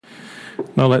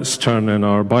Now let's turn in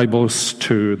our Bibles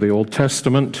to the Old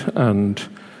Testament, and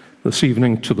this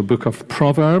evening to the book of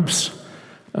Proverbs,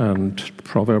 and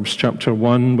Proverbs chapter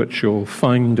 1, which you'll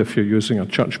find if you're using a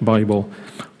church Bible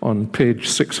on page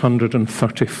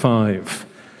 635.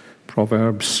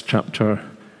 Proverbs chapter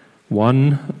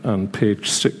 1 and page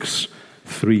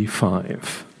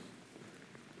 635.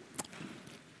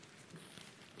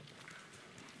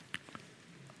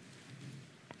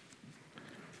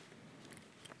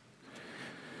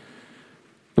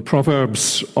 The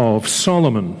Proverbs of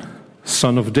Solomon,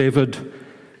 son of David,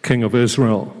 king of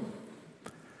Israel.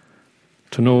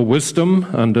 To know wisdom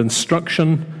and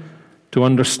instruction, to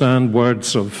understand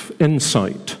words of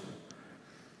insight,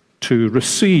 to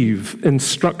receive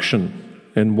instruction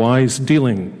in wise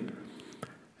dealing,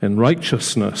 in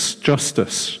righteousness,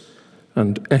 justice,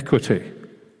 and equity,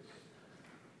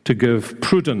 to give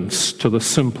prudence to the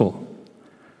simple,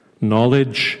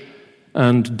 knowledge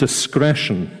and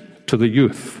discretion to the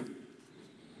youth.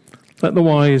 Let the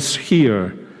wise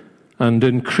hear and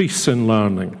increase in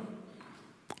learning,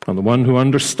 and the one who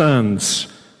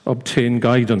understands obtain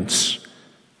guidance,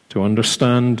 to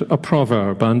understand a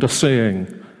proverb and a saying,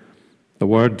 the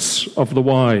words of the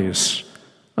wise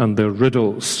and their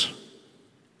riddles.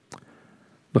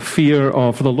 The fear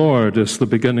of the Lord is the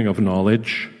beginning of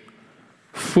knowledge.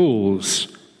 Fools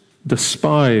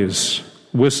despise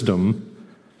wisdom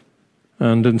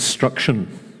and instruction.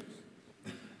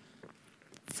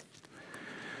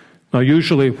 Now,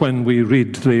 usually when we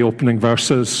read the opening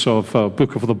verses of a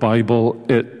book of the Bible,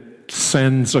 it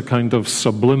sends a kind of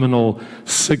subliminal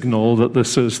signal that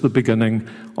this is the beginning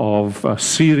of a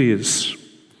series.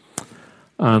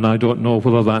 And I don't know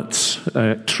whether that's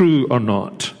true or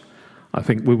not. I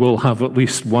think we will have at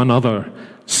least one other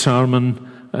sermon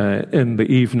in the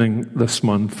evening this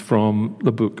month from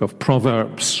the book of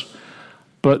Proverbs.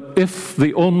 But if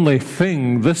the only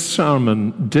thing this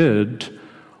sermon did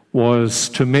was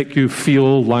to make you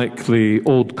feel like the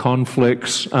old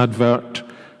cornflakes advert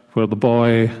where the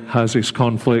boy has his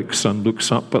cornflakes and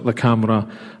looks up at the camera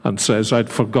and says, "I'd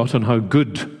forgotten how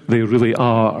good they really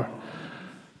are,"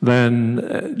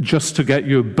 then just to get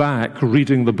you back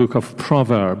reading the book of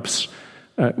Proverbs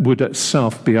would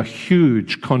itself be a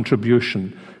huge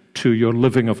contribution to your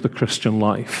living of the Christian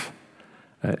life.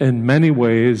 In many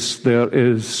ways, there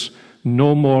is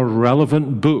no more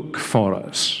relevant book for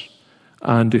us,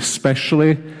 and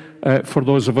especially for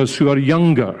those of us who are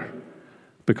younger,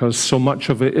 because so much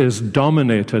of it is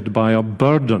dominated by a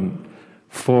burden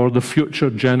for the future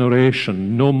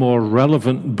generation. No more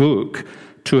relevant book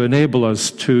to enable us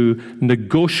to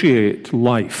negotiate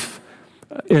life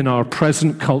in our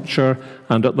present culture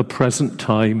and at the present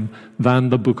time than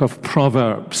the book of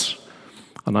Proverbs.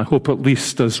 And I hope at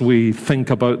least as we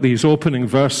think about these opening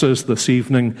verses this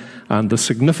evening and the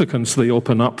significance they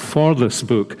open up for this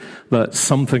book, that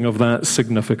something of that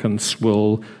significance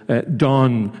will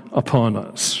dawn upon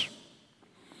us.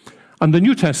 And the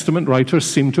New Testament writers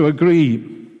seem to agree.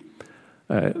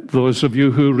 Those of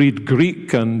you who read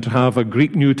Greek and have a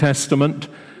Greek New Testament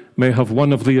may have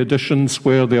one of the editions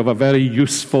where they have a very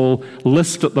useful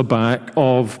list at the back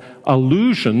of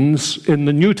allusions in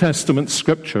the New Testament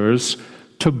scriptures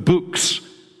to books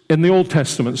in the Old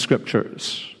Testament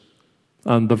scriptures.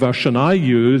 And the version I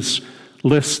use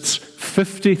lists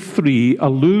 53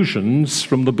 allusions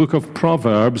from the book of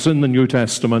Proverbs in the New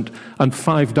Testament and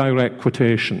 5 direct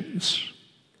quotations.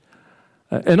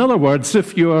 In other words,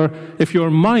 if your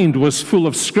mind was full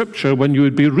of scripture when you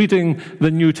would be reading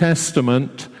the New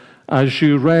Testament, as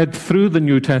you read through the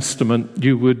New Testament,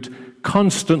 you would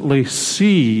constantly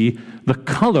see the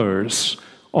colors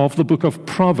of the book of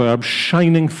Proverbs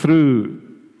shining through,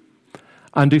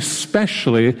 and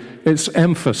especially its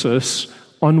emphasis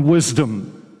on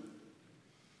wisdom.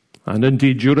 And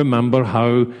indeed, you remember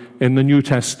how in the New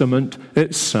Testament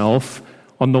itself,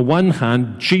 on the one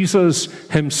hand, Jesus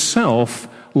himself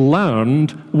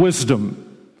learned wisdom.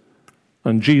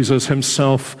 And Jesus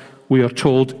himself, we are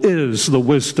told, is the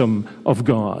wisdom of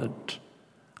God.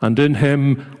 And in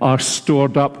him are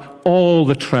stored up all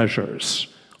the treasures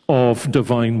of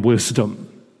divine wisdom.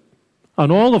 And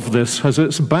all of this has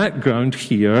its background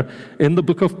here in the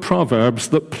book of Proverbs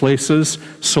that places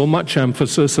so much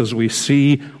emphasis, as we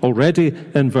see already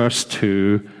in verse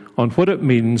 2, on what it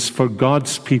means for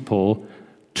God's people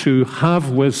to have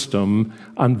wisdom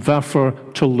and therefore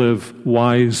to live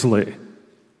wisely.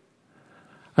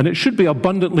 And it should be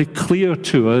abundantly clear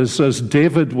to us, as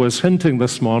David was hinting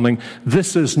this morning,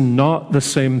 this is not the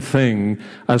same thing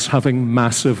as having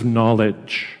massive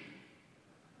knowledge.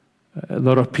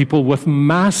 There are people with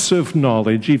massive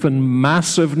knowledge, even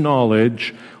massive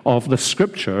knowledge of the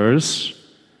Scriptures,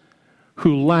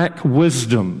 who lack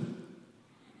wisdom.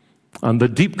 And the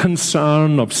deep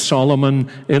concern of Solomon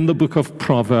in the book of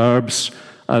Proverbs,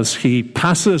 as he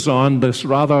passes on this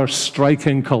rather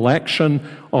striking collection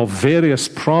of various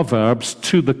proverbs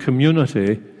to the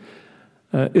community,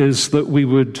 is that we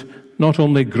would not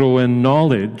only grow in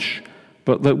knowledge,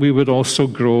 but that we would also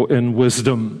grow in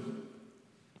wisdom.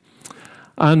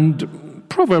 And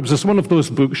Proverbs is one of those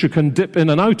books you can dip in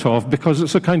and out of because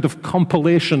it's a kind of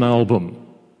compilation album.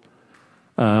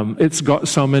 It's got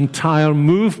some entire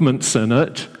movements in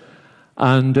it,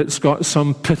 and it's got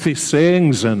some pithy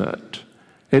sayings in it.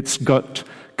 It's got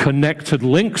connected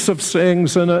links of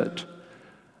sayings in it,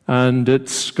 and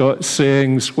it's got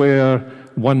sayings where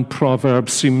one proverb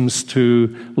seems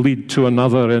to lead to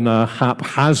another in a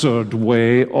haphazard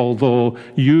way, although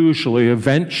usually,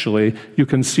 eventually, you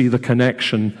can see the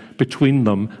connection between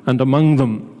them and among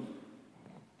them.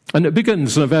 And it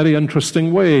begins in a very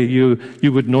interesting way. You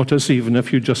would notice, even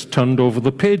if you just turned over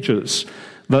the pages,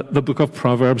 that the book of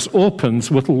Proverbs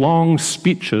opens with long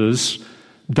speeches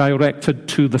directed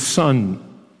to the son.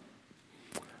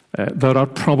 There are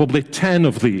probably 10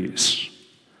 of these.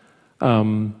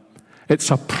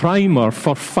 It's a primer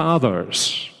for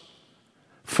fathers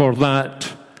for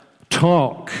that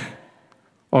talk,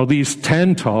 or these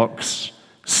 10 talks.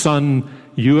 Son,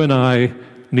 you and I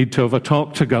need to have a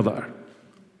talk together.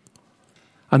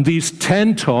 And these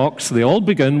 10 talks, they all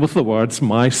begin with the words,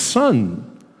 my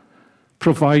son,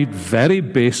 provide very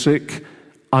basic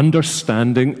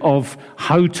understanding of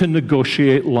how to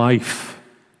negotiate life.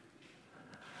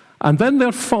 And then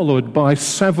they're followed by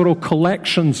several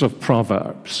collections of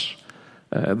proverbs.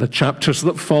 The chapters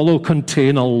that follow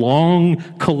contain a long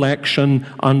collection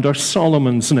under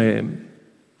Solomon's name.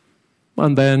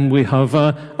 And then we have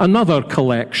another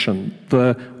collection,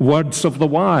 the words of the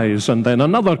wise, and then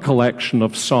another collection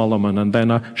of Solomon, and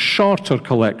then a shorter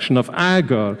collection of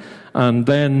Agur, and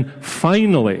then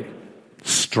finally,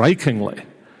 strikingly,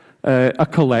 a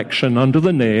collection under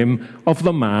the name of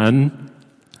the man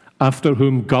after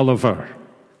whom Gulliver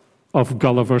of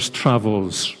Gulliver's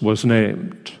Travels was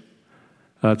named.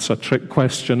 That's a trick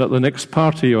question at the next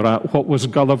party you're at. What was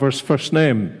Gulliver's first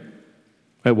name?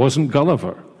 It wasn't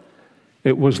Gulliver.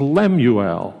 It was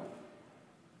Lemuel.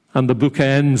 And the book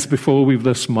ends before we've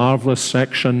this marvelous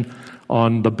section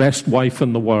on the best wife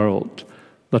in the world,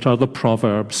 that are the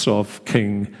Proverbs of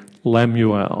King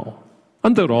Lemuel.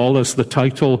 And they're all, as the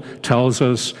title tells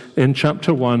us in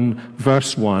chapter 1,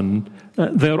 verse 1,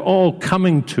 they're all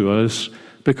coming to us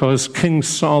because King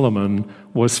Solomon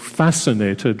was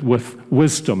fascinated with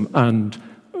wisdom and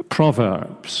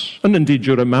Proverbs. And indeed,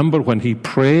 you remember when he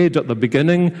prayed at the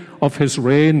beginning of his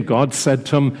reign, God said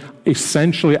to him,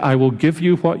 essentially, I will give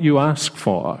you what you ask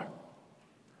for.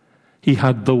 He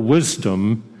had the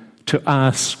wisdom to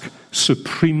ask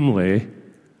supremely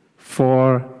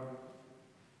for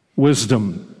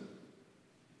wisdom.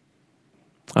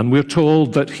 And we're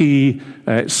told that he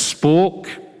spoke,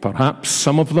 perhaps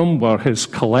some of them were his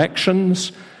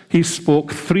collections, he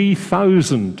spoke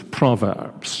 3,000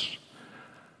 proverbs.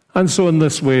 And so in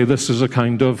this way, this is a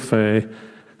kind of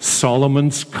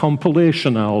Solomon's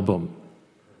compilation album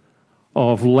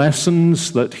of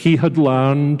lessons that he had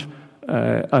learned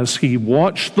as he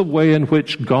watched the way in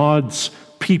which God's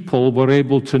people were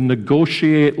able to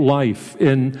negotiate life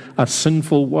in a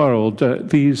sinful world.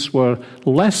 These were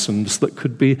lessons that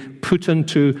could be put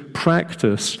into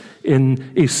practice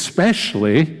in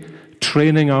especially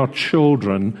training our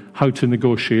children how to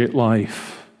negotiate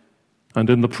life,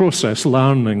 and in the process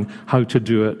learning how to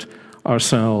do it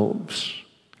ourselves.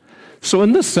 So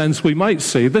in this sense, we might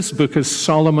say this book is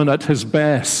Solomon at his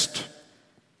best.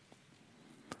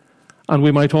 And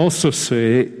we might also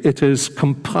say it is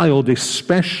compiled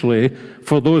especially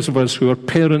for those of us who are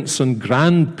parents and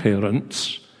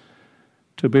grandparents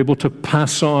to be able to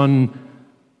pass on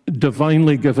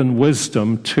divinely given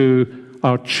wisdom to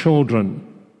our children.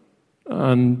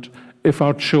 And if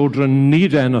our children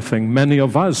need anything, many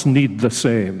of us need the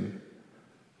same.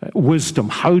 Wisdom.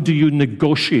 How do you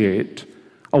negotiate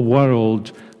a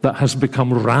world that has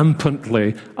become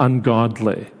rampantly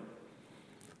ungodly?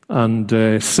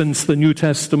 And since the New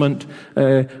Testament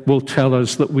will tell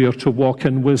us that we are to walk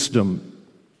in wisdom,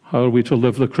 how are we to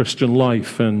live the Christian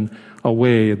life in a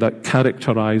way that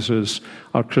characterizes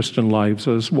our Christian lives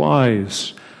as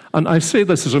wise? And I say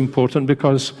this is important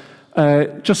because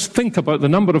just think about the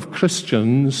number of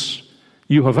Christians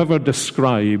you have ever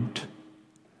described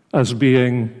as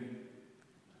being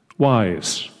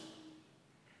wise.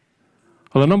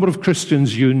 Or the number of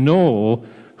Christians you know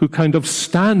who kind of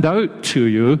stand out to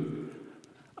you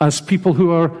as people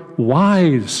who are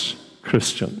wise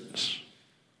Christians.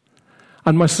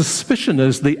 And my suspicion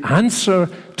is the answer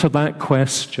to that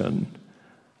question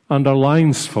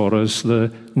underlines for us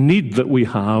the need that we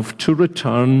have to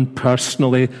return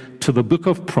personally to the book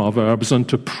of Proverbs and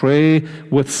to pray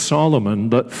with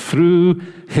Solomon that through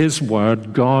his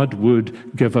word God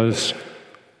would give us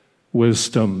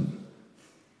wisdom.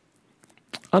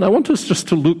 And I want us just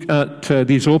to look at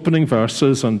these opening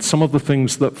verses and some of the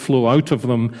things that flow out of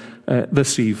them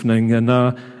this evening in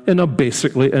a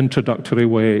basically introductory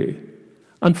way.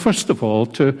 And first of all,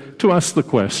 to ask the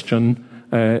question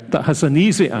that has an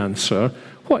easy answer: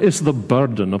 what is the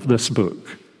burden of this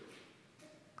book?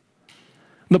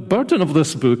 The burden of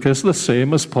this book is the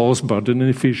same as Paul's burden in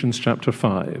Ephesians chapter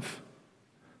 5.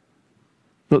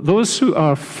 That those who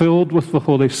are filled with the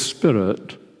Holy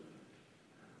Spirit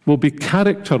will be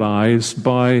characterized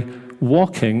by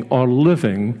walking or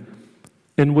living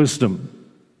in wisdom.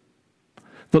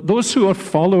 That those who are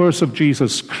followers of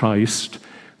Jesus Christ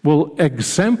will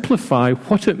exemplify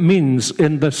what it means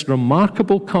in this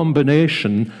remarkable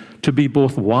combination to be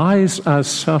both wise as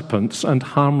serpents and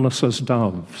harmless as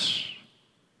doves.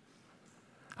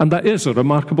 And that is a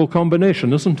remarkable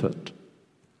combination, isn't it?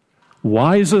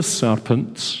 Wise as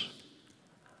serpents,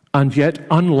 and yet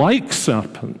unlike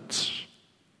serpents.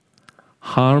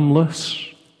 Harmless,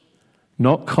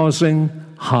 not causing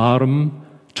harm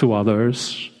to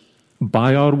others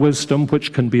by our wisdom,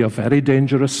 which can be a very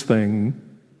dangerous thing.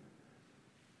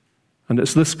 And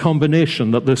it's this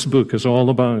combination that this book is all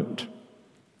about.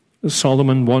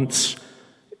 Solomon wants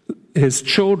his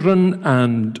children,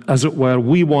 and as it were,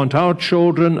 we want our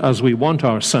children as we want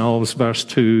ourselves, verse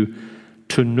 2,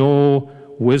 to know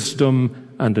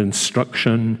wisdom and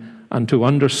instruction and to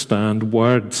understand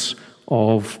words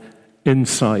of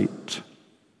insight.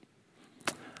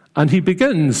 And he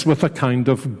begins with a kind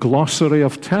of glossary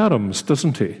of terms,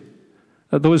 doesn't he?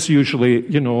 Those usually,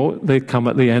 they come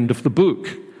at the end of the book.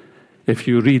 If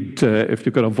you read, if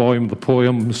you've got a volume of the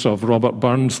poems of Robert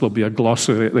Burns, there'll be a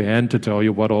glossary at the end to tell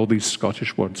you what all these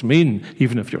Scottish words mean,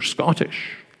 even if you're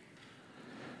Scottish.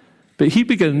 But he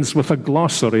begins with a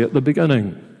glossary at the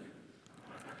beginning.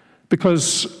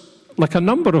 Because, like a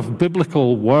number of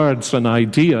biblical words and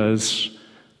ideas,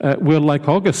 we're like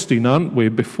Augustine, aren't we?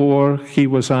 Before he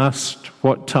was asked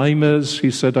what time is, he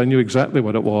said, I knew exactly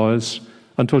what it was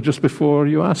until just before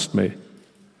you asked me.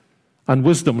 And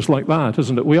wisdom's like that,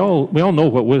 isn't it? We all know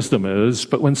what wisdom is,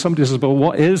 but when somebody says, well,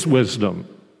 what is wisdom?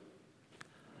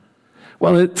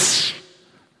 Well,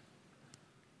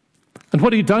 and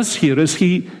what he does here is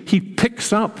he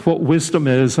picks up what wisdom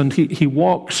is and he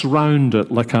walks round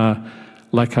it like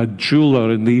a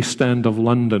jeweler in the East End of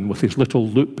London with his little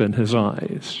loop in his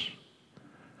eyes.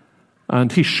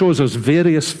 And he shows us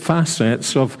various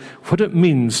facets of what it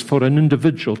means for an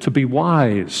individual to be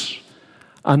wise.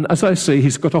 And as I say,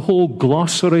 he's got a whole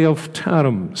glossary of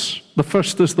terms. The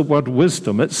first is the word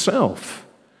wisdom itself.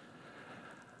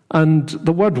 And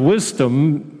the word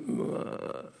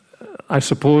wisdom, I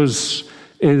suppose,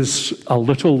 is a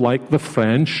little like the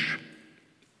French,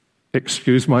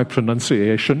 excuse my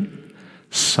pronunciation,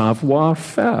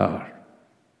 savoir-faire.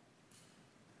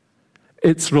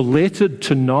 It's related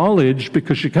to knowledge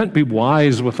because you can't be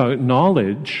wise without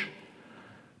knowledge,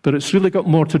 but it's really got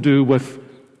more to do with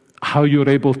how you're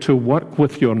able to work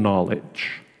with your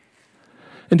knowledge.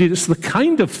 Indeed, it's the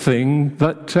kind of thing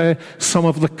that some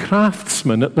of the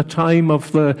craftsmen at the time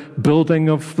of the building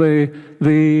of the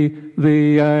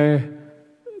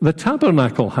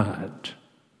tabernacle had.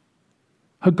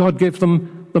 How God gave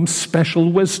them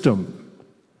special wisdom.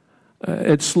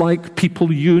 It's like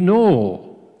people you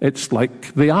know. It's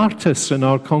like the artists in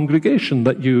our congregation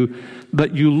that you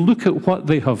look at what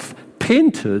they have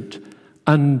painted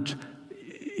and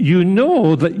you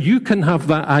know that you can have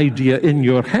that idea in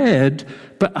your head,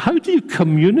 but how do you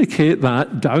communicate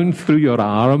that down through your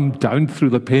arm, down through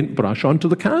the paintbrush, onto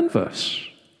the canvas?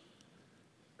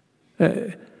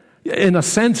 In a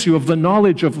sense, you have the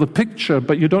knowledge of the picture,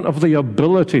 but you don't have the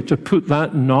ability to put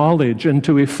that knowledge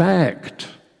into effect.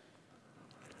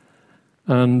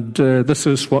 And this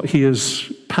is what he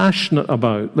is passionate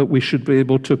about, that we should be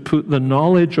able to put the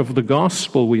knowledge of the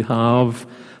gospel we have,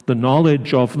 the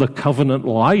knowledge of the covenant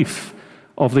life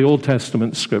of the Old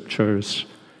Testament scriptures,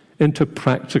 into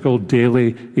practical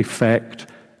daily effect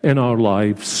in our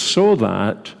lives so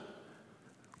that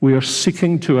we are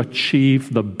seeking to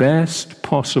achieve the best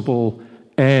possible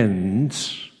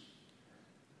ends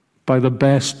by the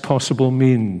best possible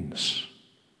means.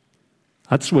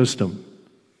 That's wisdom.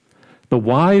 The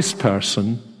wise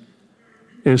person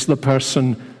is the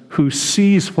person who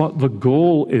sees what the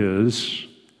goal is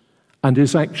and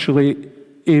is actually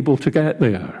able to get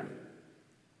there.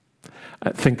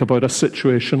 Think about a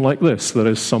situation like this. There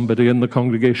is somebody in the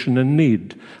congregation in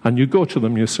need, and you go to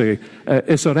them, you say,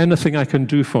 is there anything I can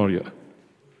do for you?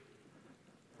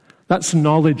 That's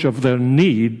knowledge of their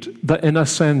need that, in a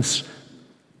sense,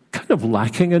 kind of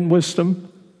lacking in wisdom.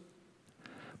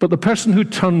 But the person who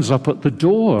turns up at the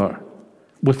door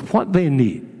with what they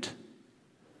need,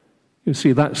 you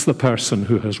see, that's the person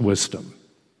who has wisdom.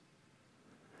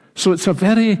 So it's a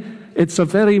very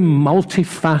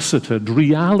multifaceted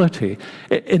reality.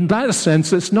 In that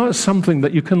sense, it's not something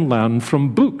that you can learn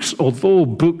from books, although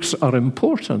books are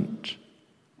important.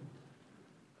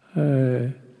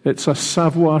 It's a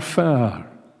savoir-faire.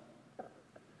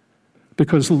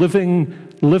 Because living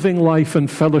life in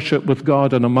fellowship with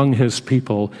God and among His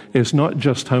people is not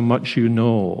just how much you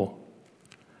know.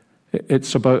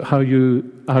 It's about how you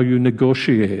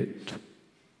negotiate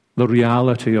the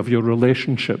reality of your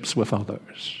relationships with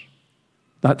others.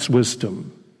 That's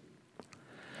wisdom.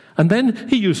 And then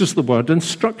he uses the word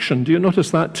instruction. Do you notice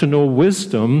that? To know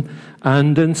wisdom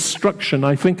and instruction.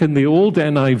 I think in the old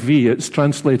NIV it's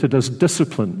translated as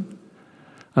discipline.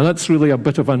 And that's really a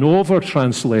bit of an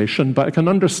over-translation, but I can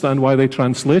understand why they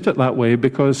translate it that way,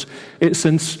 because it's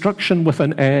instruction with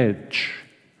an edge.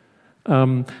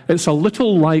 It's a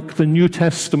little like the New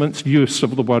Testament's use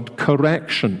of the word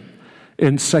correction.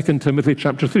 In 2 Timothy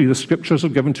chapter 3, the scriptures are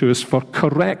given to us for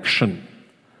correction.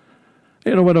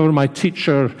 You know, whenever my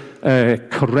teacher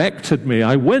corrected me,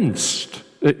 I winced.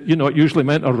 It usually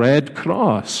meant a red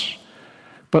cross.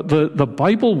 But the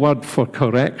Bible word for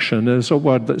correction is a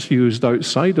word that's used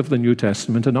outside of the New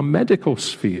Testament in a medical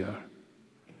sphere.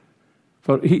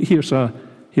 For here's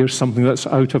something that's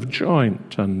out of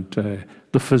joint, and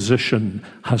the physician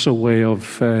has a way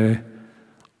of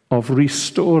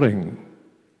restoring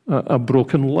a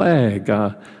broken leg,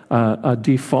 a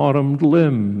deformed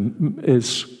limb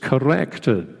is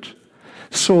corrected.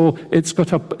 So it's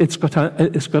got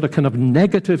a kind of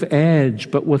negative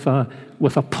edge, but with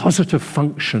a positive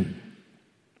function.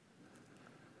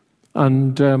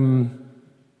 And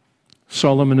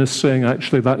Solomon is saying,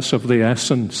 actually, that's of the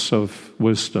essence of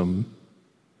wisdom.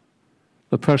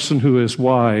 The person who is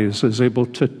wise is able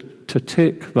to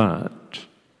take that.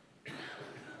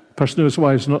 The person who is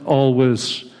wise is not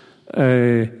always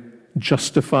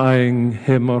justifying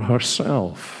him or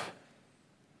herself,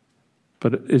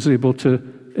 but is able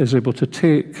to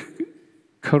take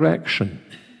correction,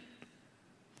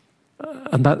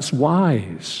 and that's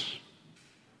wise.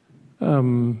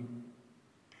 And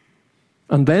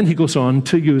then he goes on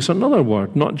to use another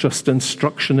word, not just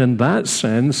instruction in that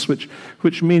sense, which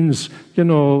means,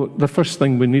 the first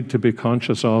thing we need to be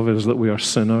conscious of is that we are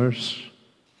sinners.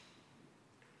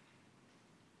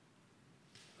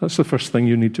 That's the first thing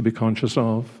you need to be conscious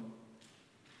of,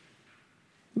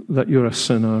 that you're a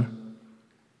sinner,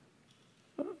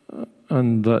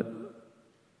 and that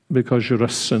because you're a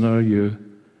sinner,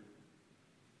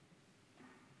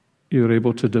 you're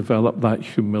able to develop that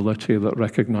humility that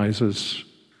recognizes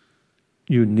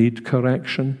you need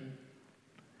correction.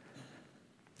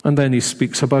 And then he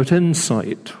speaks about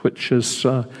insight, which is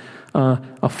a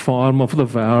form of the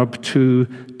verb to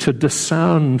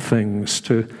discern things,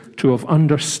 to have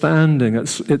understanding.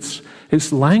 It's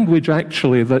language,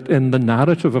 actually, that in the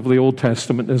narrative of the Old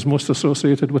Testament is most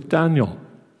associated with Daniel,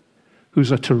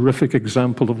 who's a terrific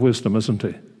example of wisdom, isn't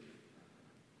he?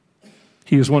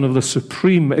 He is one of the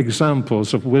supreme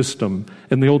examples of wisdom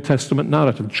in the Old Testament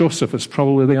narrative. Joseph is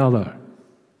probably the other.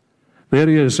 There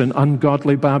he is in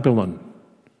ungodly Babylon.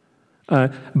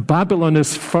 Babylon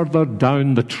is further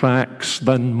down the tracks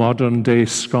than modern-day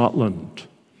Scotland.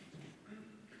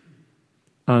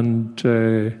 And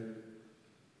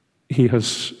he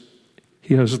has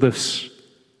this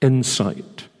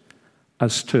insight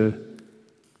as to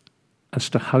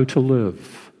how to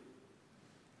live.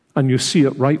 And you see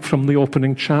it right from the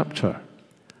opening chapter.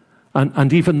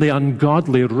 And even the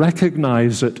ungodly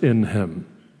recognize it in him.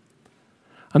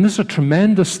 And this is a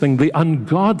tremendous thing. The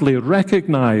ungodly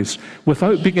recognize,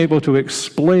 without being able to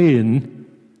explain,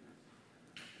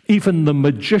 even the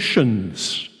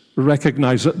magicians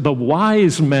recognize it. The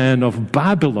wise men of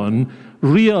Babylon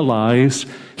realize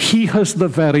he has the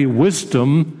very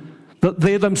wisdom that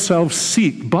they themselves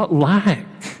seek but lack.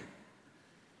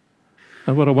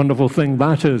 And what a wonderful thing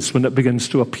that is when it begins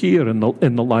to appear in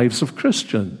the lives of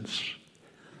Christians.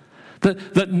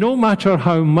 That no matter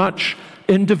how much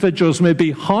individuals may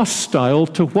be hostile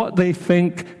to what they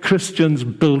think Christians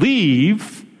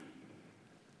believe,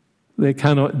 they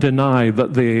cannot deny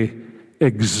that they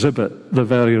exhibit the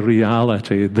very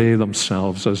reality they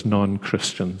themselves as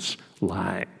non-Christians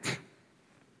lack.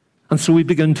 And so we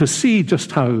begin to see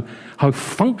just how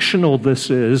functional this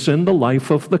is in the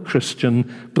life of the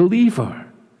Christian believer.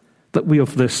 That we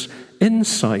have this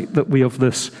insight, that we have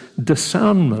this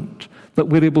discernment, that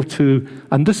we're able to,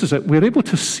 and this is it, we're able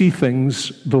to see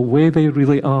things the way they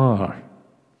really are.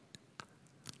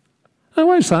 Now,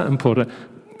 why is that important?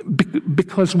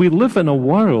 Because we live in a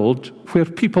world where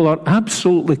people are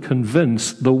absolutely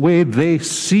convinced the way they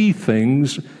see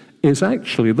things is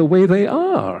actually the way they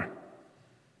are.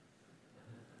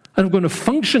 And we're going to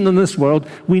function in this world,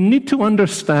 we need to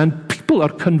understand people are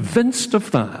convinced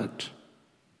of that.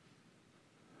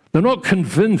 They're not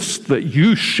convinced that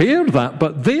you share that,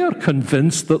 but they are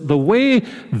convinced that the way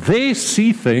they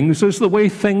see things is the way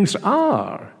things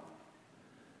are.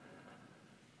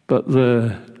 But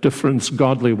the difference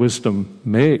godly wisdom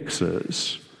makes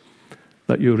is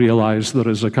that you realize there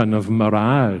is a kind of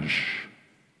mirage,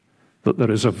 that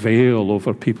there is a veil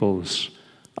over people's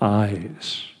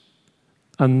eyes,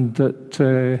 and that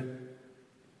the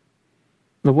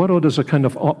world is a kind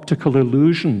of optical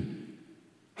illusion.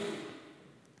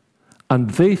 And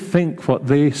they think what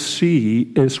they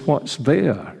see is what's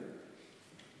there.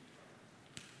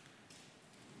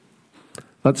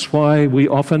 That's why we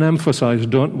often emphasize,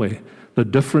 don't we? The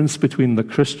difference between the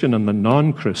Christian and the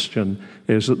non-Christian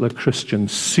is that the Christian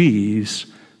sees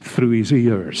through his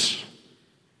ears.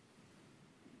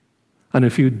 And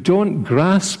if you don't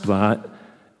grasp that,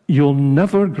 you'll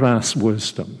never grasp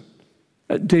wisdom.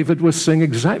 David was saying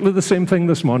exactly the same thing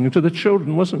this morning to the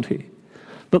children, wasn't he?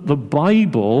 That the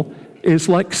Bible is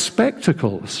like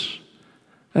spectacles,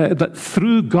 that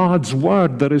through God's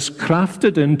word there is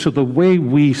crafted into the way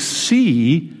we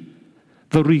see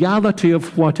the reality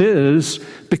of what is,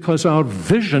 because our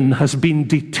vision has been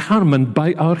determined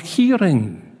by our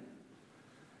hearing.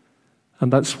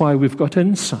 And that's why we've got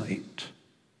insight.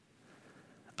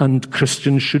 And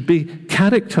Christians should be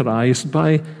characterized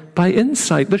by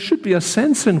insight. There should be a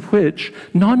sense in which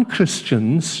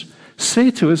non-Christians say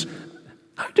to us,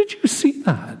 how did you see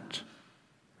that?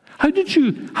 How did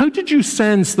you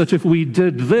sense that if we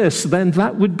did this, then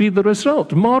that would be the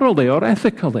result, morally or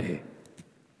ethically?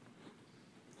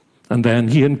 And then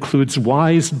he includes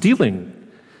wise dealing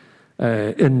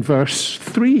in verse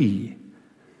 3.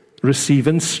 Receive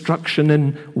instruction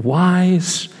in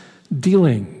wise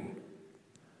dealing.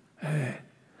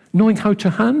 Knowing how to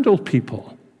handle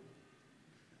people.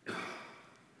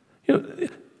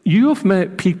 You have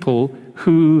met people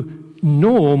who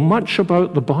know much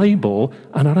about the Bible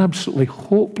and are absolutely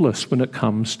hopeless when it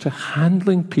comes to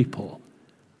handling people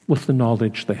with the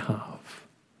knowledge they have.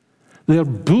 They're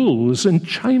bulls in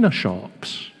china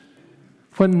shops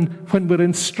when we're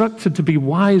instructed to be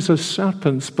wise as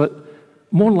serpents, but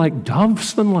more like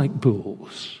doves than like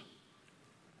bulls.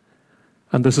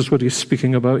 And this is what he's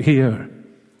speaking about here.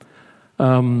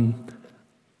 And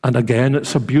again,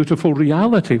 it's a beautiful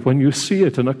reality when you see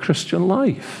it in a Christian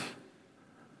life.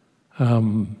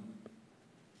 And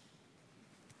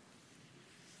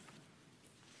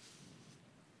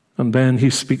then he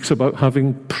speaks about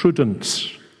having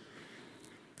prudence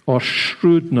or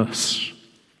shrewdness.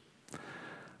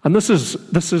 And this is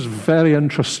very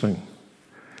interesting,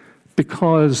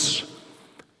 because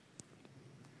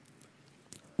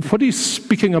what he's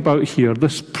speaking about here,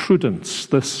 this prudence,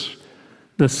 this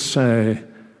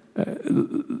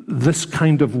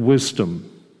kind of wisdom.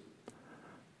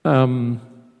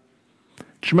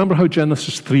 Do you remember how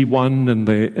Genesis 3:1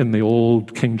 in the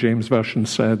old King James Version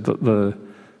said that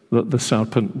the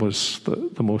serpent was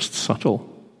the most subtle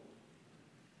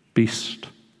beast?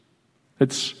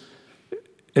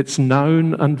 It's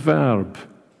noun and verb.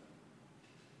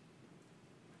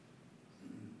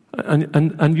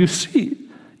 And you see,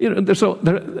 there's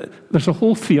a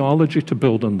whole theology to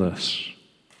build on this.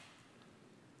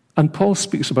 And Paul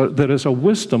speaks about there is a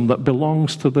wisdom that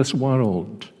belongs to this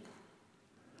world.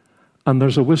 And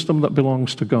there's a wisdom that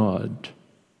belongs to God.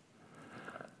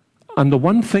 And the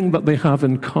one thing that they have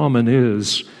in common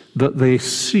is that they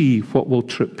see what will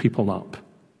trip people up.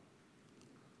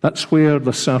 That's where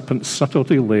the serpent's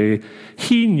subtlety lay.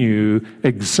 He knew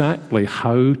exactly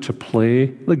how to play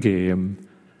the game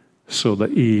so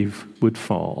that Eve would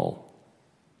fall.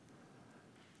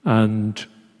 And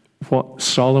what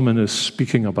Solomon is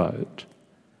speaking about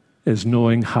is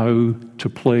knowing how to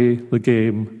play the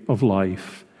game of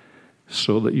life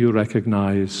so that you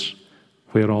recognize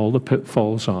where all the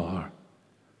pitfalls are,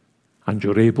 and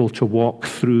you're able to walk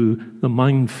through the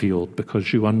minefield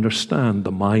because you understand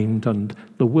the mind and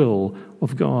the will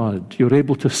of God. You're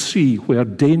able to see where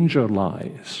danger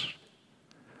lies.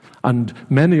 And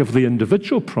many of the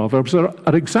individual proverbs are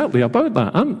exactly about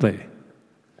that, aren't they?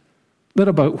 They're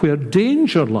about where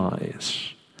danger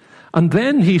lies. And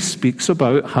then he speaks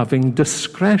about having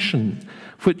discretion,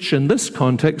 which in this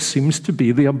context seems to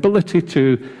be the ability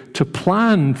to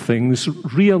plan things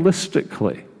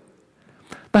realistically.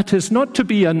 That is, not to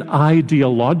be an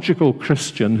ideological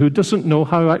Christian who doesn't know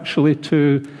how actually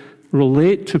to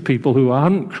relate to people who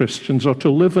aren't Christians or to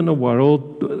live in a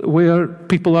world where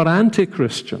people are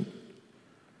anti-Christian,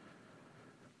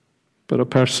 but a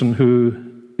person who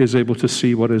is able to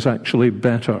see what is actually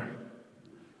better.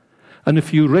 And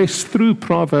if you race through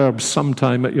Proverbs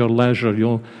sometime at your leisure,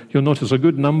 you'll notice a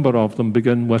good number of them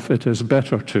begin with, "It is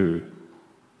better to.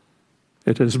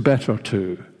 It is better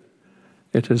to.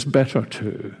 It is better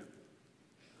to."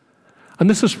 And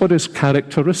this is what is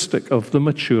characteristic of the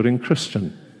maturing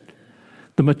Christian.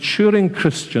 The maturing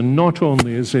Christian not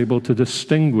only is able to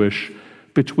distinguish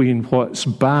between what's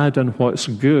bad and what's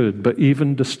good, but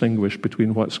even distinguish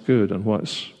between what's good and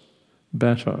what's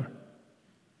better.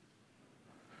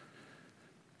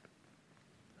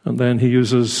 And then he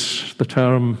uses the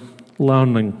term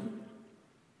learning.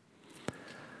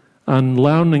 And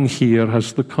learning here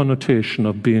has the connotation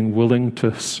of being willing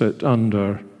to sit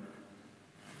under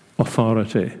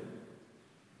authority.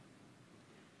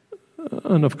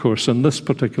 And of course, in this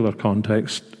particular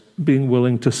context, being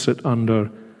willing to sit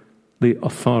under the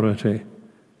authority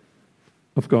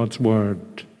of God's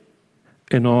Word,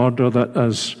 in order that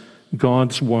as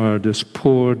God's Word is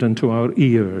poured into our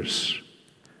ears,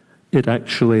 it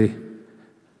actually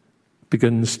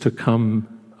begins to come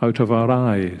out of our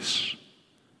eyes.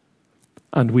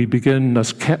 And we begin,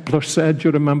 as Kepler said,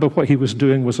 you remember what he was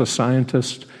doing was a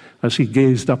scientist, as he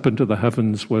gazed up into the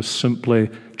heavens, was simply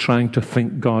trying to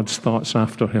think God's thoughts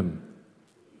after him.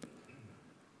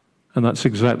 And that's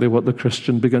exactly what the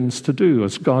Christian begins to do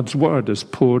as God's Word is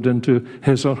poured into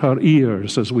his or her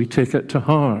ears, as we take it to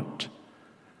heart.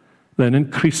 Then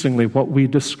increasingly what we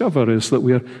discover is that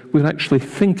we're actually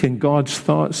thinking God's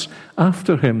thoughts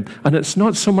after him. And it's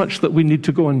not so much that we need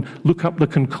to go and look up the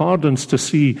concordance to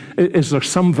see, is there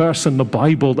some verse in the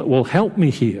Bible that will help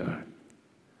me here?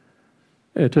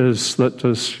 It is that,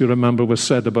 as you remember was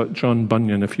said about John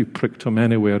Bunyan, if you pricked him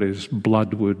anywhere, his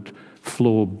blood would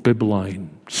flow bibline.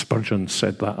 Spurgeon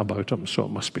said that about him, so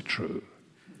it must be true.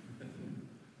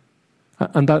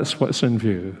 And that's what's in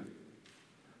view.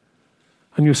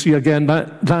 And you see, again,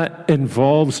 that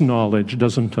involves knowledge,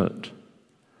 doesn't it?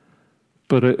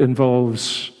 But it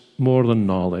involves more than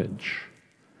knowledge.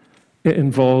 It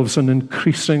involves an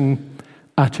increasing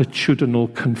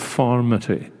attitudinal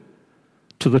conformity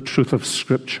to the truth of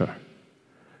Scripture,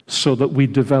 so that we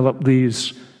develop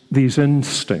these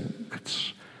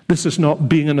instincts. This is not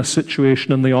being in a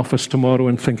situation in the office tomorrow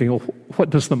and thinking, oh, what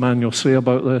does the manual say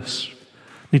about this?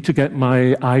 Need to get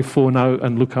my iPhone out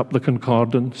and look up the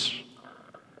concordance.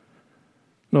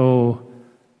 No,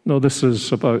 this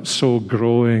is about so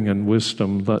growing in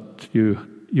wisdom that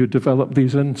you develop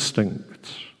these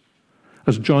instincts.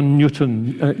 As John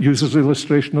Newton uses the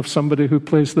illustration of somebody who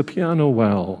plays the piano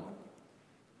well,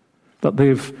 that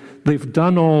they've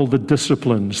done all the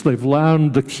disciplines, they've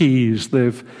learned the keys,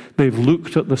 they've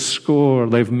looked at the score,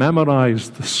 they've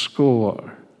memorized the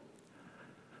score.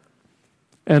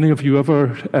 Any of you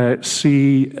ever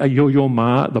see a Yo-Yo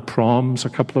Ma at the proms a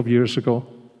couple of years ago?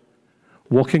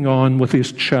 Walking on with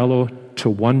his cello to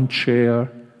one chair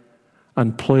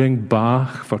and playing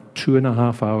Bach for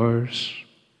 2.5 hours.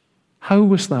 How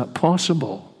was that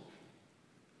possible?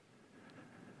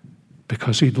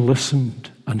 Because he'd listened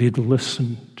and he'd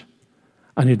listened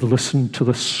and he'd listened to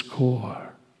the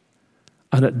score,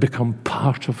 and it had become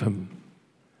part of him.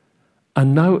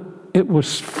 And now it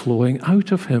was flowing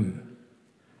out of him.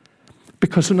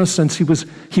 Because in a sense he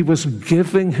was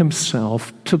giving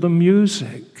himself to the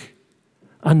music.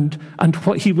 And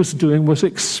what he was doing was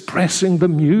expressing the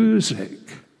music.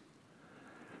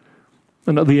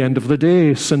 And at the end of the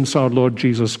day, since our Lord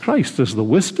Jesus Christ is the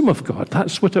wisdom of God,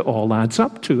 that's what it all adds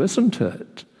up to, isn't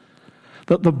it?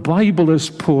 That the Bible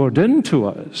is poured into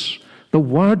us. The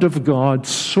Word of God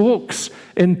soaks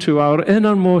into our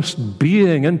innermost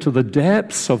being, into the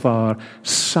depths of our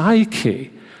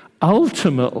psyche,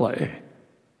 ultimately.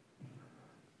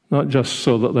 Not just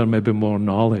so that there may be more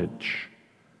knowledge,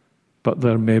 but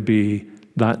there may be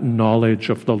that knowledge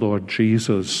of the Lord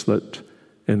Jesus that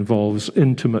involves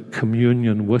intimate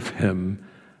communion with him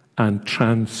and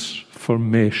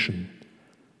transformation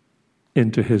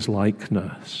into his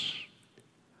likeness.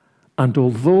 And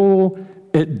although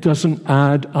it doesn't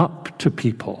add up to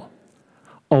people,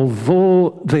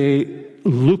 although they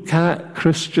look at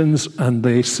Christians and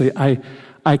they say,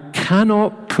 I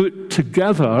cannot put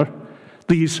together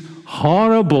these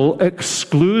horrible,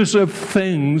 exclusive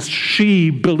things she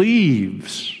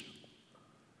believes.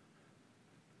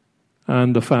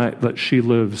 and the fact that she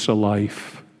lives a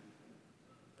life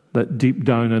that deep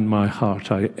down in my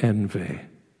heart I envy.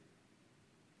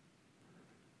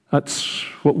 That's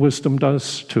what wisdom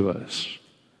does to us.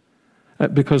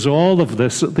 Because all of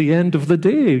this, at the end of the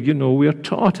day, we are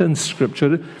taught in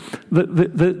Scripture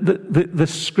that the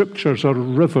Scriptures are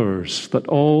rivers that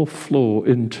all flow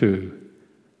into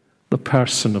the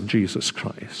person of Jesus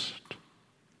Christ.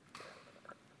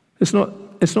 It's not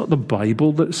the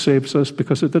Bible that saves us,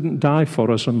 because it didn't die for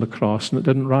us on the cross and it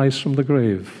didn't rise from the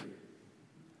grave.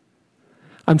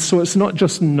 And so it's not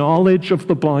just knowledge of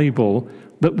the Bible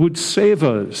that would save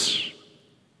us.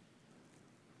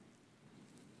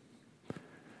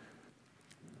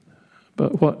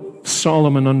 But what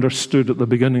Solomon understood at the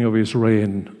beginning of his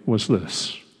reign was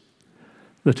this: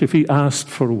 that if he asked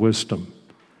for wisdom,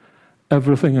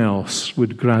 everything else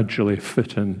would gradually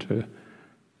fit into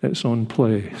its own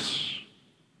place.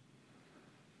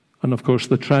 And of course,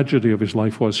 the tragedy of his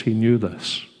life was he knew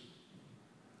this,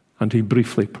 and he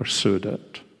briefly pursued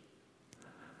it.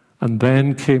 And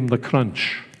then came the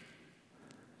crunch.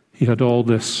 He had all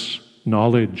this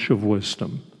knowledge of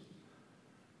wisdom,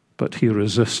 but he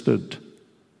resisted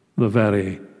the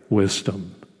very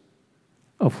wisdom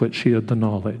of which he had the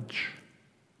knowledge.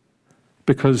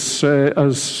 Because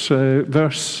as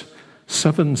verse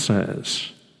 7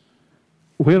 says,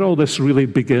 where all this really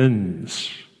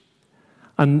begins,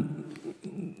 and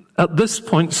at this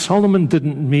point Solomon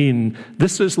didn't mean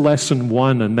this is lesson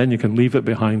 1 and then you can leave it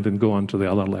behind and go on to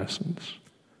the other lessons.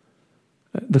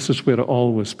 This is where it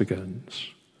always begins.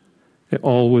 It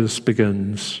always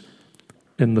begins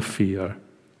in the fear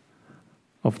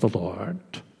of the Lord.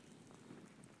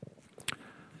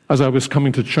 As I was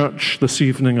coming to church this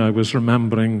evening, I was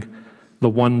remembering the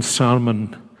one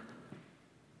sermon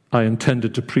I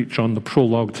intended to preach on the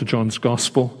prologue to John's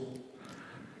Gospel,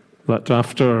 that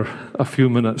after a few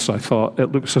minutes I thought,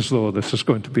 it looks as though this is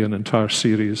going to be an entire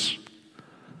series.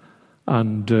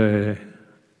 And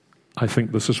I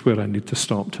think this is where I need to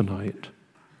stop tonight,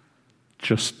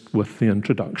 just with the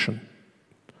introduction.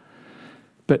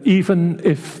 But even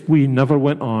if we never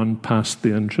went on past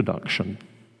the introduction,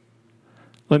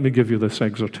 let me give you this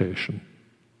exhortation.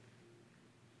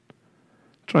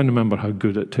 Try and remember how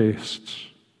good it tastes.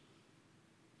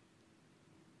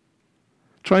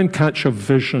 Try and catch a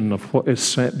vision of what is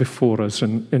set before us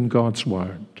in God's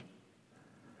Word.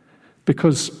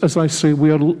 Because, as I say, we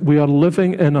are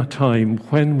living in a time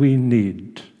when we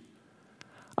need.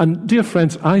 And dear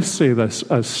friends, I say this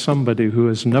as somebody who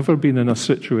has never been in a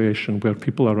situation where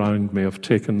people around me have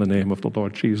taken the name of the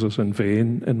Lord Jesus in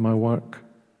vain in my work.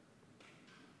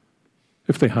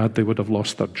 If they had, they would have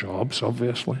lost their jobs,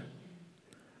 obviously.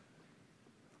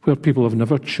 Where people have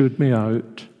never chewed me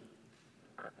out.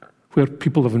 Where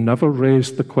people have never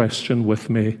raised the question with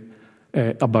me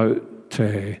about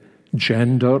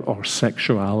gender or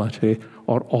sexuality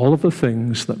or all of the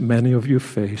things that many of you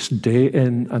face day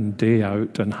in and day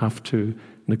out and have to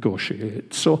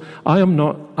negotiate. So I am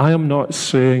not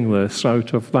saying this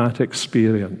out of that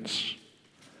experience.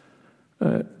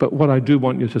 But what I do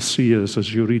want you to see is,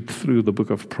 as you read through the book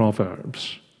of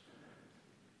Proverbs,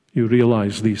 you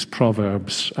realize these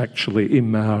proverbs actually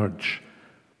emerge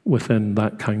within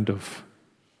that kind of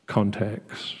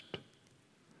context.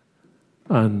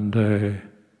 And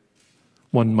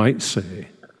one might say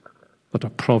that a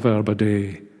proverb a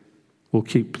day will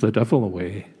keep the devil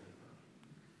away.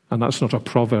 And that's not a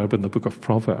proverb in the book of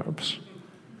Proverbs,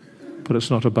 but it's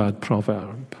not a bad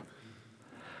proverb.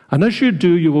 And as you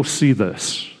do, you will see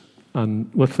this, and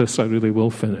with this I really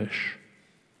will finish,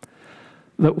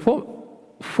 that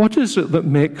what is it that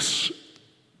makes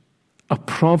a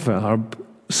proverb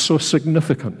so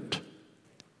significant?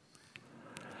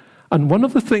 And one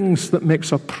of the things that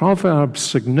makes a proverb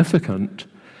significant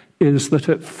is that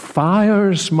it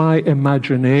fires my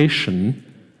imagination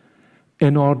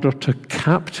in order to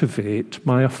captivate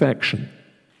my affection.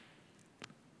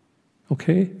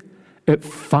 Okay? It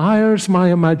fires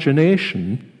my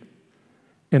imagination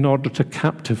in order to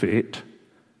captivate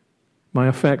my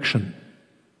affection.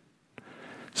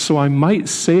 So I might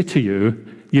say to you,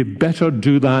 you better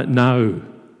do that now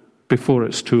before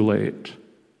it's too late.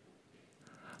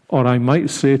 Or I might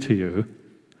say to you,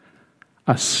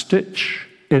 a stitch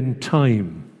in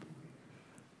time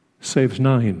saves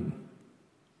 9.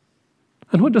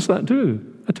 And what does that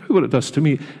do? I tell you what it does to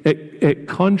me. It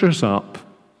conjures up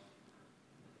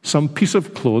some piece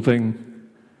of clothing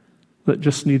that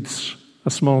just needs a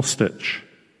small stitch.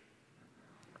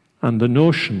 And the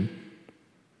notion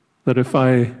that if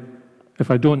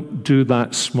I don't do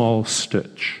that small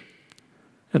stitch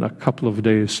in a couple of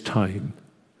days' time,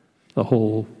 the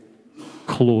whole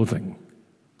clothing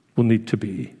will need to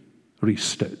be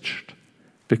restitched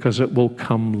because it will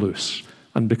come loose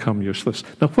and become useless.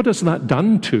 Now, what has that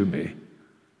done to me?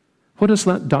 What has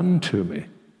that done to me?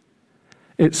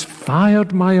 It's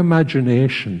fired my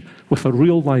imagination with a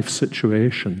real-life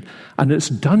situation, and it's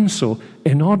done so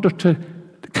in order to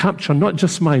capture not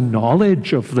just my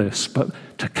knowledge of this, but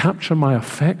to capture my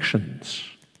affections.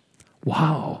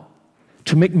 Wow.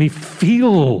 To make me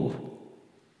feel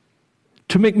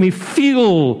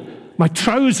my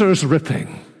trousers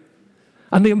ripping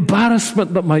and the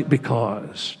embarrassment that might be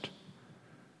caused.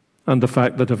 And the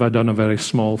fact that if I'd done a very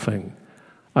small thing,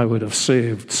 I would have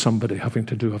saved somebody having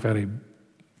to do a very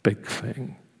big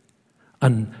thing.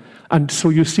 And so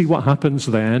you see what happens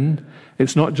then.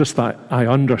 It's not just that I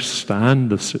understand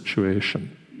the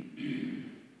situation,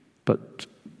 but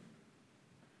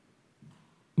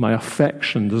my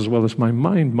affections as well as my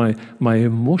mind, my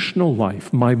emotional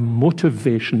life, my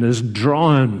motivation is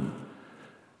drawn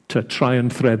to try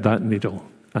and thread that needle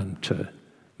and to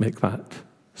make that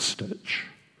stitch.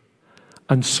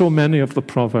 And so many of the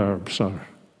Proverbs are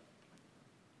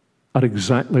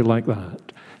exactly like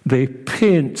that. They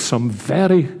paint some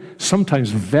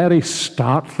sometimes very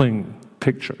startling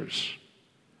pictures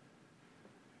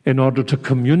in order to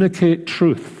communicate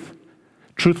truth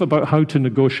about how to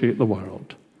negotiate the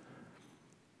world,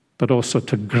 but also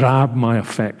to grab my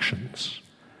affections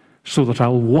so that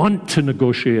I'll want to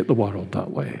negotiate the world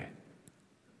that way.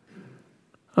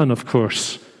 And of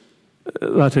course,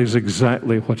 that is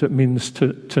exactly what it means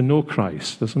to know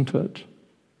Christ, isn't it?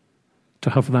 To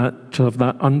have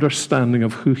that understanding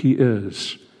of who he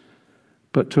is,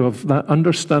 but to have that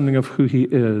understanding of who he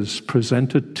is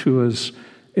presented to us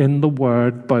in the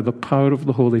Word by the power of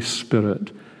the Holy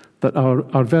Spirit, that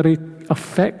our very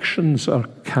affections are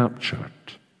captured,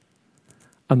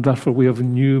 and therefore we have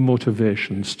new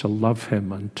motivations to love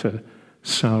him and to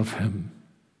serve him.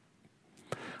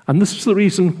 And this is the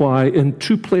reason why in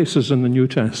two places in the New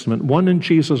Testament, one in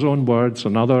Jesus' own words,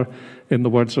 another in the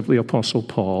words of the Apostle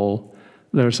Paul,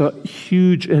 there's a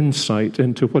huge insight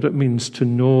into what it means to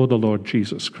know the Lord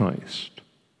Jesus Christ.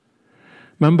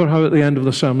 Remember how at the end of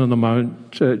the Sermon on the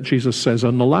Mount, Jesus says,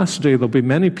 on the last day there'll be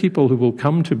many people who will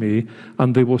come to me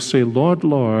and they will say, Lord,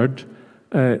 Lord,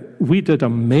 we did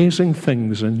amazing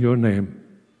things in your name.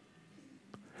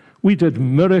 We did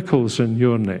miracles in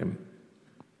your name.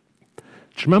 Do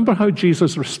you remember how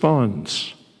Jesus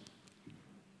responds?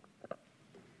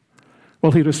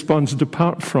 Well, he responds,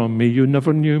 depart from me, you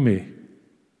never knew me.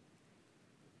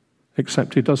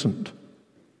 Except he doesn't.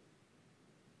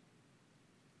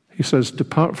 He says,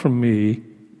 depart from me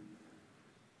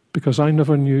because I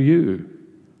never knew you.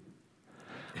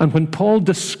 And when Paul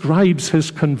describes his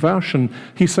conversion,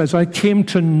 he says, I came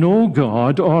to know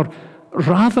God, or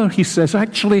rather, he says,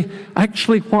 actually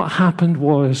what happened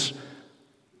was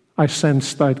I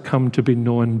sensed I'd come to be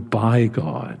known by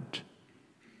God.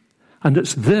 And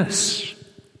it's this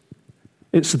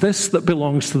that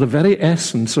belongs to the very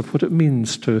essence of what it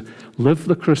means to live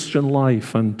the Christian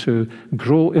life and to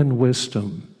grow in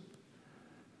wisdom.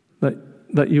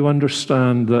 That you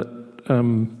understand that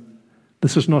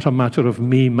this is not a matter of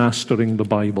me mastering the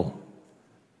Bible.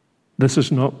 This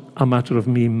is not a matter of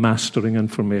me mastering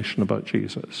information about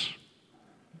Jesus.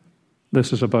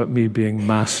 This is about me being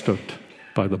mastered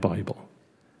by the Bible.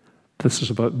 This is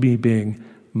about me being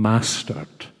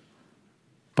mastered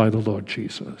by the Lord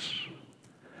Jesus.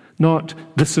 Not,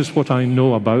 this is what I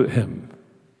know about him,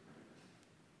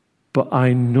 but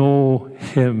I know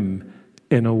him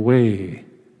in a way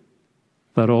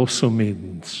that also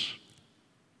means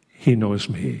he knows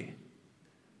me.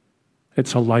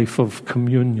 It's a life of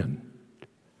communion.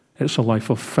 It's a life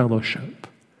of fellowship.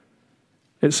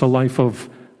 It's a life of,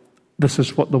 this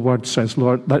is what the Word says,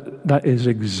 Lord, that is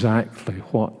exactly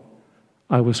what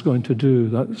I was going to do.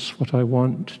 That's what I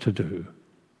want to do.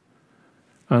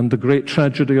 And the great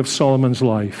tragedy of Solomon's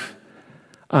life,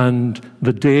 and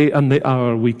the day and the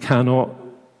hour we cannot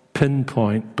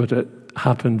pinpoint, but it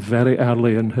happened very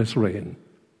early in his reign.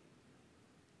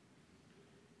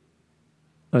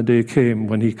 A day came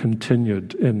when he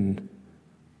continued in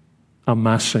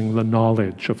amassing the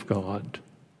knowledge of God,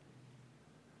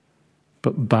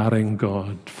 but barring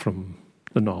God from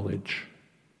the knowledge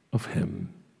of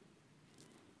him.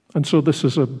 And so this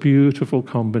is a beautiful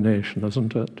combination,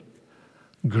 isn't it?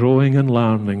 Growing in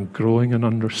learning, growing in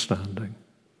understanding,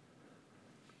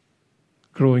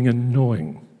 growing in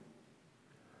knowing,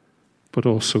 but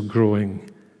also growing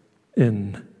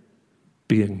in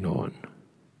being known.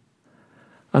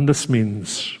 And this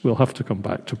means we'll have to come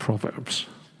back to Proverbs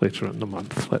later in the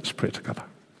month. Let's pray together.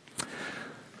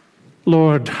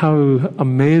 Lord, how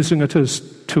amazing it is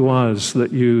to us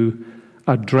that you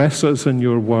address us in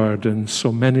your word in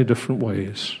so many different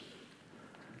ways,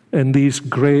 in these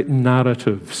great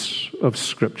narratives of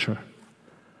Scripture,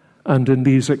 and in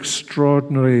these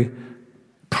extraordinary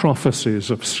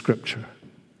prophecies of Scripture,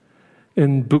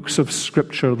 in books of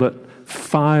Scripture that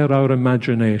fire our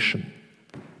imagination,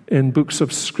 in books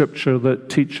of Scripture that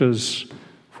teach us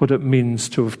what it means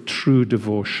to have true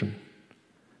devotion,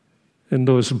 in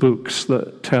those books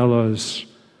that tell us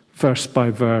verse by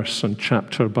verse and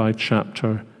chapter by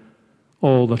chapter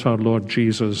all that our Lord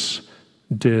Jesus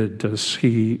did as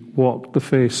he walked the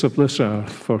face of this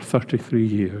earth for 33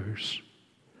 years.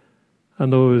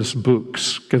 And those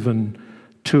books given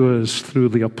to us through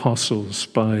the apostles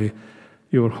by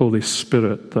your Holy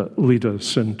Spirit that lead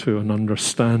us into an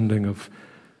understanding of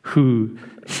who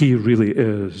he really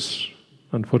is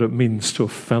and what it means to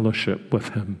have fellowship with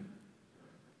him.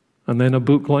 And then a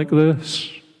book like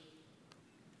this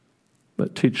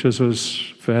that teaches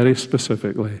us very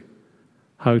specifically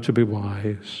how to be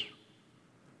wise.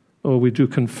 Oh, we do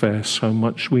confess how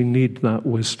much we need that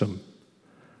wisdom.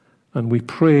 And we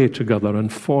pray together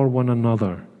and for one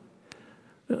another.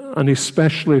 And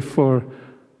especially for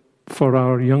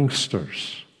our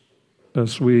youngsters,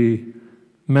 as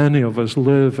many of us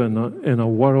live in a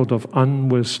world of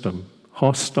unwisdom,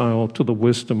 hostile to the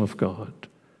wisdom of God.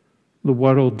 The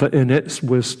world that in its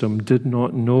wisdom did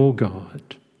not know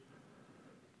God.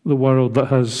 The world that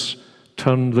has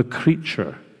turned the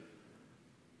creature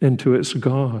into its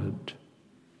God.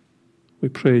 We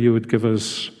pray you would give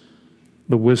us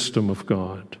the wisdom of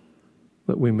God,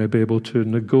 that we may be able to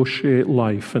negotiate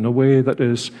life in a way that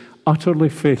is utterly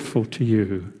faithful to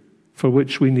you, for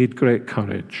which we need great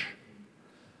courage,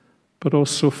 but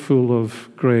also full of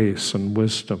grace and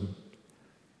wisdom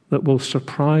that will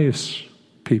surprise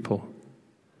people,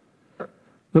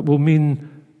 that will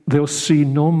mean they'll see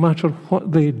no matter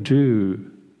what they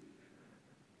do,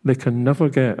 they can never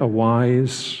get a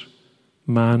wise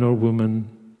man or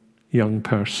woman, young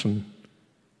person,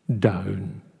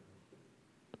 down.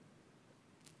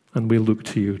 And we look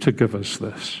to you to give us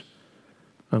this.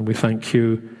 And we thank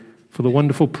you for the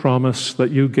wonderful promise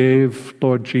that you gave,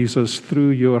 Lord Jesus,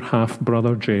 through your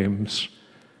half-brother James,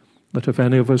 that if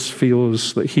any of us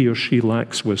feels that he or she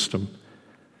lacks wisdom,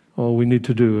 all we need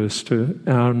to do is to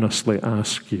earnestly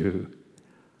ask you,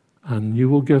 and you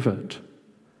will give it,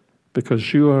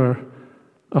 because you are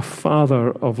a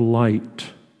Father of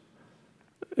light,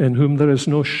 in whom there is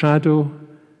no shadow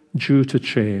due to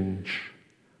change,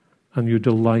 and you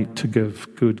delight to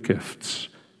give good gifts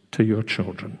to your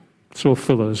children. So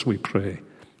fill us, we pray,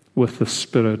 with the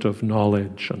spirit of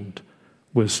knowledge and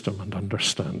wisdom and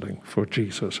understanding for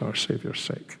Jesus, our Saviour's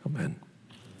sake. Amen.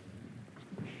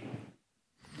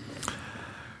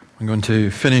 I'm going to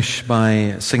finish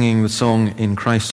by singing the song In Christ